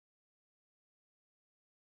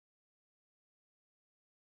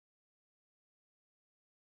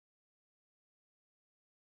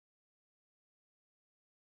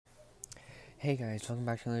Hey guys, welcome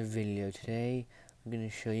back to another video. Today I'm going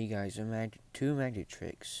to show you guys two magic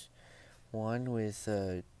tricks. One with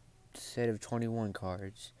a set of 21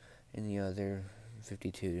 cards and the other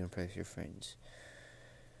 52 to impress your friends.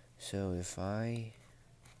 So the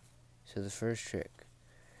first trick,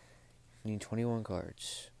 you need 21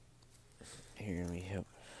 cards. Here, let me help.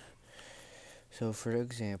 So for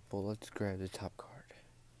example, let's grab the top card.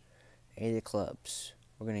 8 of clubs.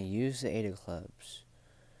 We're going to use the 8 of clubs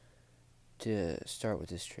to start with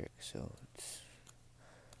this trick. So let's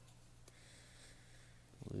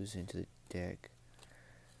lose into the deck.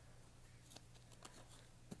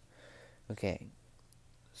 Okay,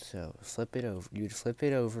 so flip it over. You'd flip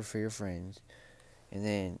it over for your friends, and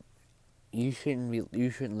then you shouldn't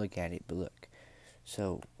look at it, but look.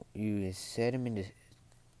 So you set them into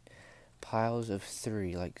piles of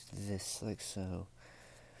 3, like this, like so,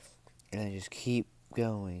 and then just keep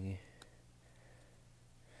going,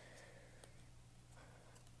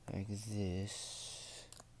 like this.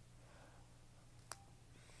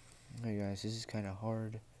 Hey guys, this is kind of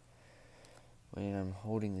hard when I'm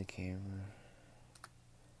holding the camera.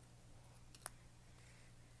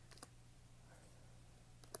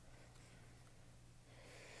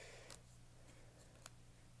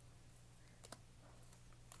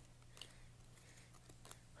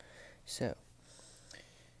 So,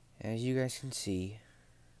 as you guys can see,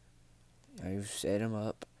 I've set them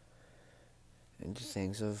up into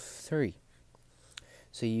things of 3.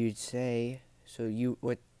 So you'd say,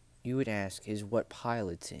 what you would ask is what pile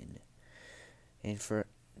it's in. And for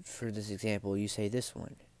this example, you say this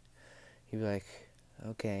one. You'd be like,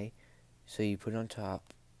 okay. So you put it on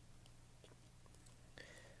top.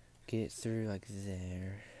 Get it through like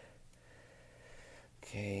there.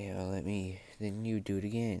 Okay, then you do it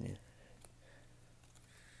again.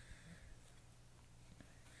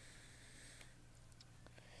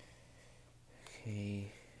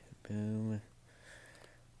 Okay, boom.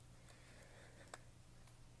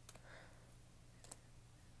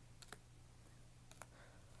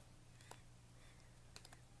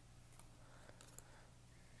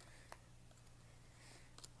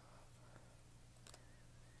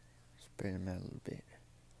 Spread them out a little bit.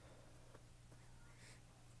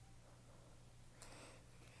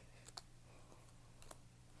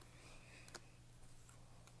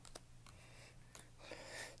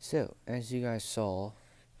 So, as you guys saw,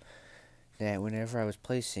 that whenever I was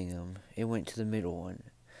placing them, it went to the middle one.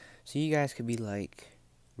 So you guys could be like,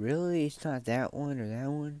 really? It's not that one or that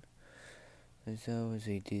one? And so as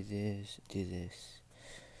they do this.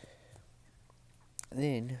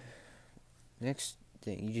 Then, next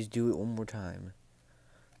thing, you just do it one more time.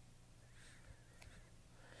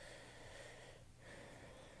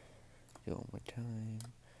 Do it one more time.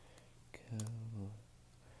 Go.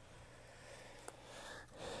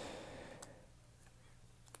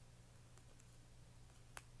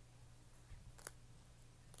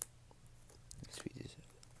 Let's speed this up.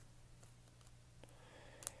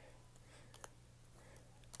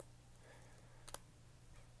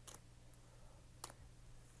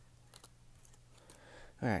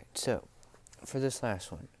 Alright, so, for this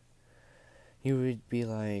last one, you would be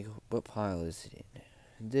like, what pile is it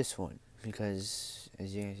in? This one, because,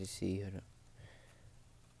 as you guys can see, hold on,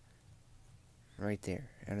 right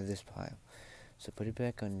there, out of this pile. So put it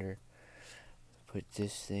back under, put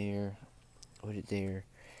this there, put it there.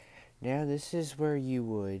 Now this is where you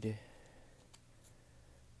would,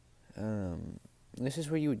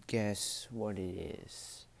 guess what it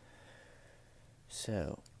is.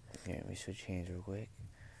 So, okay, let me switch hands real quick.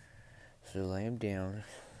 So lay them down.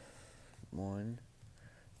 1.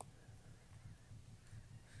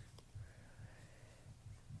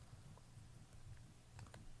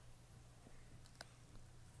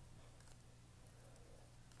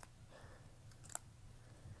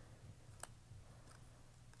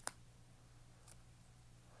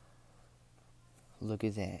 Look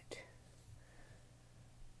at that.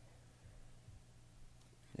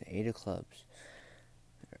 The 8 of clubs.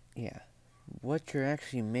 Yeah. What you're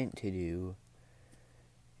actually meant to do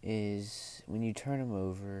is when you turn them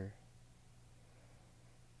over.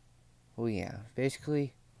 Well, yeah.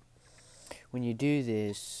 Basically, when you do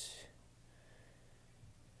this,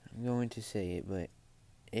 I'm going to say it, but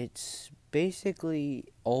it's basically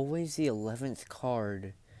always the 11th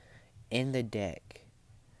card in the deck.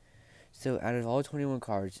 So out of all 21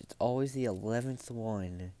 cards, it's always the 11th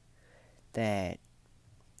one that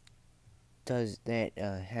has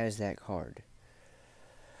that card.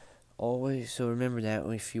 Always, so remember that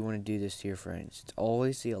if you want to do this to your friends. It's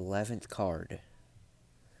always the 11th card.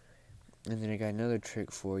 And then I got another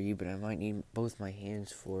trick for you, but I might need both my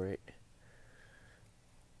hands for it.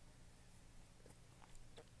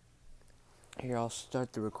 Here, I'll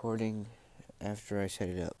start the recording after I set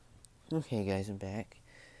it up. Okay, guys, I'm back.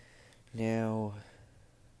 Now,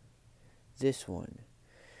 this one.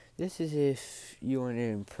 This is if you want to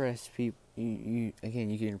impress people. You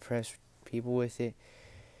can impress people with it.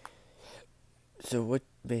 So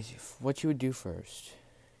what you would do first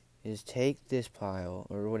is take this pile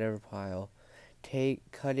or whatever pile,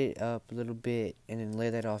 cut it up a little bit, and then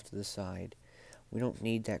lay that off to the side. We don't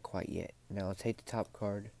need that quite yet. Now I'll take the top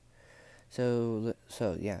card. So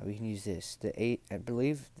yeah, we can use this. I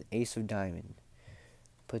believe the Ace of Diamond.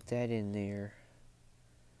 Put that in there.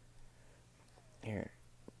 Here,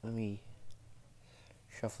 let me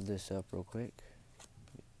shuffle this up real quick.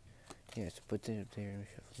 Yeah, so put that up there and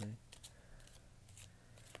shuffle it.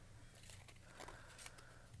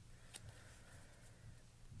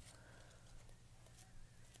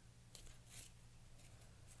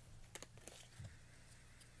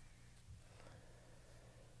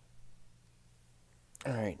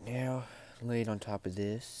 Alright, now lay it on top of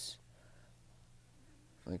this.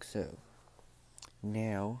 Like so.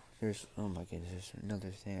 Now, oh my goodness, there's another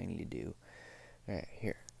thing I need to do. Alright,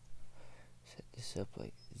 here. Set this up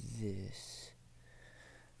like this.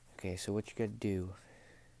 Okay, so what you gotta do,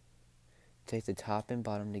 take the top and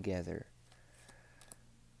bottom together.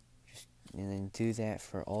 And then do that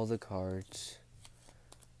for all the cards.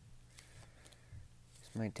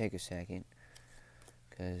 This might take a second,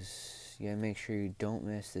 because you gotta make sure you don't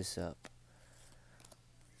mess this up.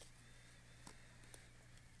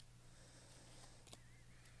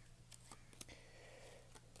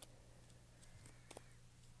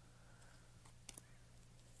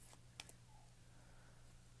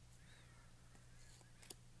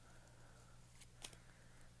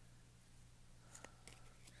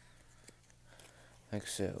 Like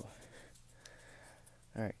so.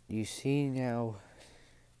 Alright, you see now,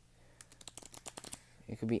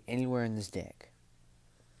 it could be anywhere in this deck.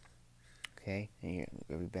 Okay, and here,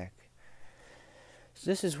 we'll go back. So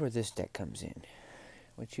this is where this deck comes in.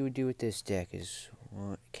 What you would do with this deck is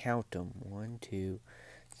count them. 1, 2,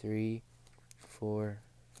 3, 4,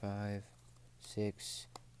 5, 6,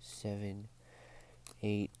 7,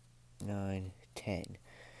 8, 9, 10.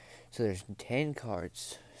 So there's 10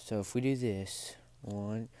 cards. So if we do this,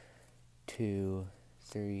 1, 2,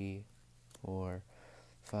 3, 4,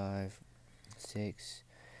 5, 6,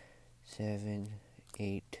 7,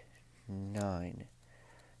 8, 9.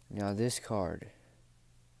 Now this card,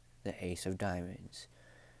 the Ace of Diamonds.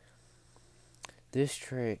 This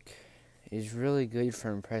trick is really good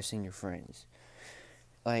for impressing your friends.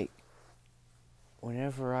 Like,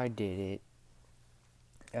 whenever I did it,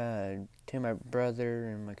 to my brother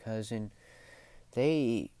and my cousin,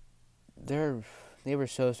 they were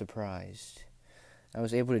so surprised I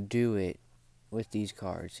was able to do it with these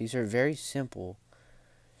cards. These are very simple,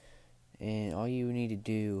 and all you need to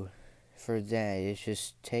do for that is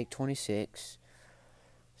just take 26.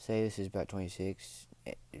 Say this is about 26.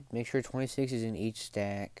 Make sure 26 is in each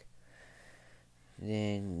stack.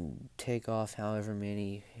 Then take off however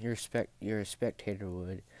many your spectator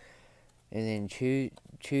would, and then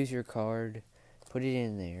choose your card, put it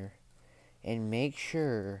in there, and make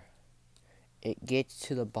sure it gets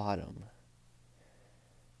to the bottom.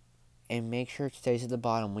 And make sure it stays at the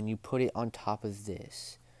bottom when you put it on top of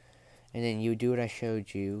this. And then you do what I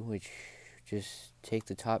showed you, which just take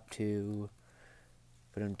the top two,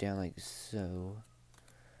 put them down like so.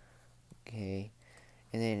 Okay.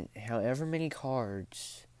 And then however many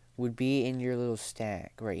cards would be in your little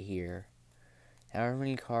stack right here, however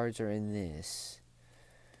many cards are in this,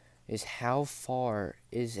 is how far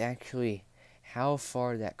that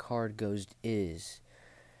card goes is.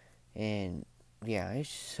 And yeah, it's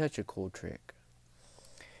such a cool trick.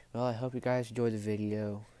 Well, I hope you guys enjoyed the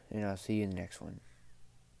video, and I'll see you in the next one.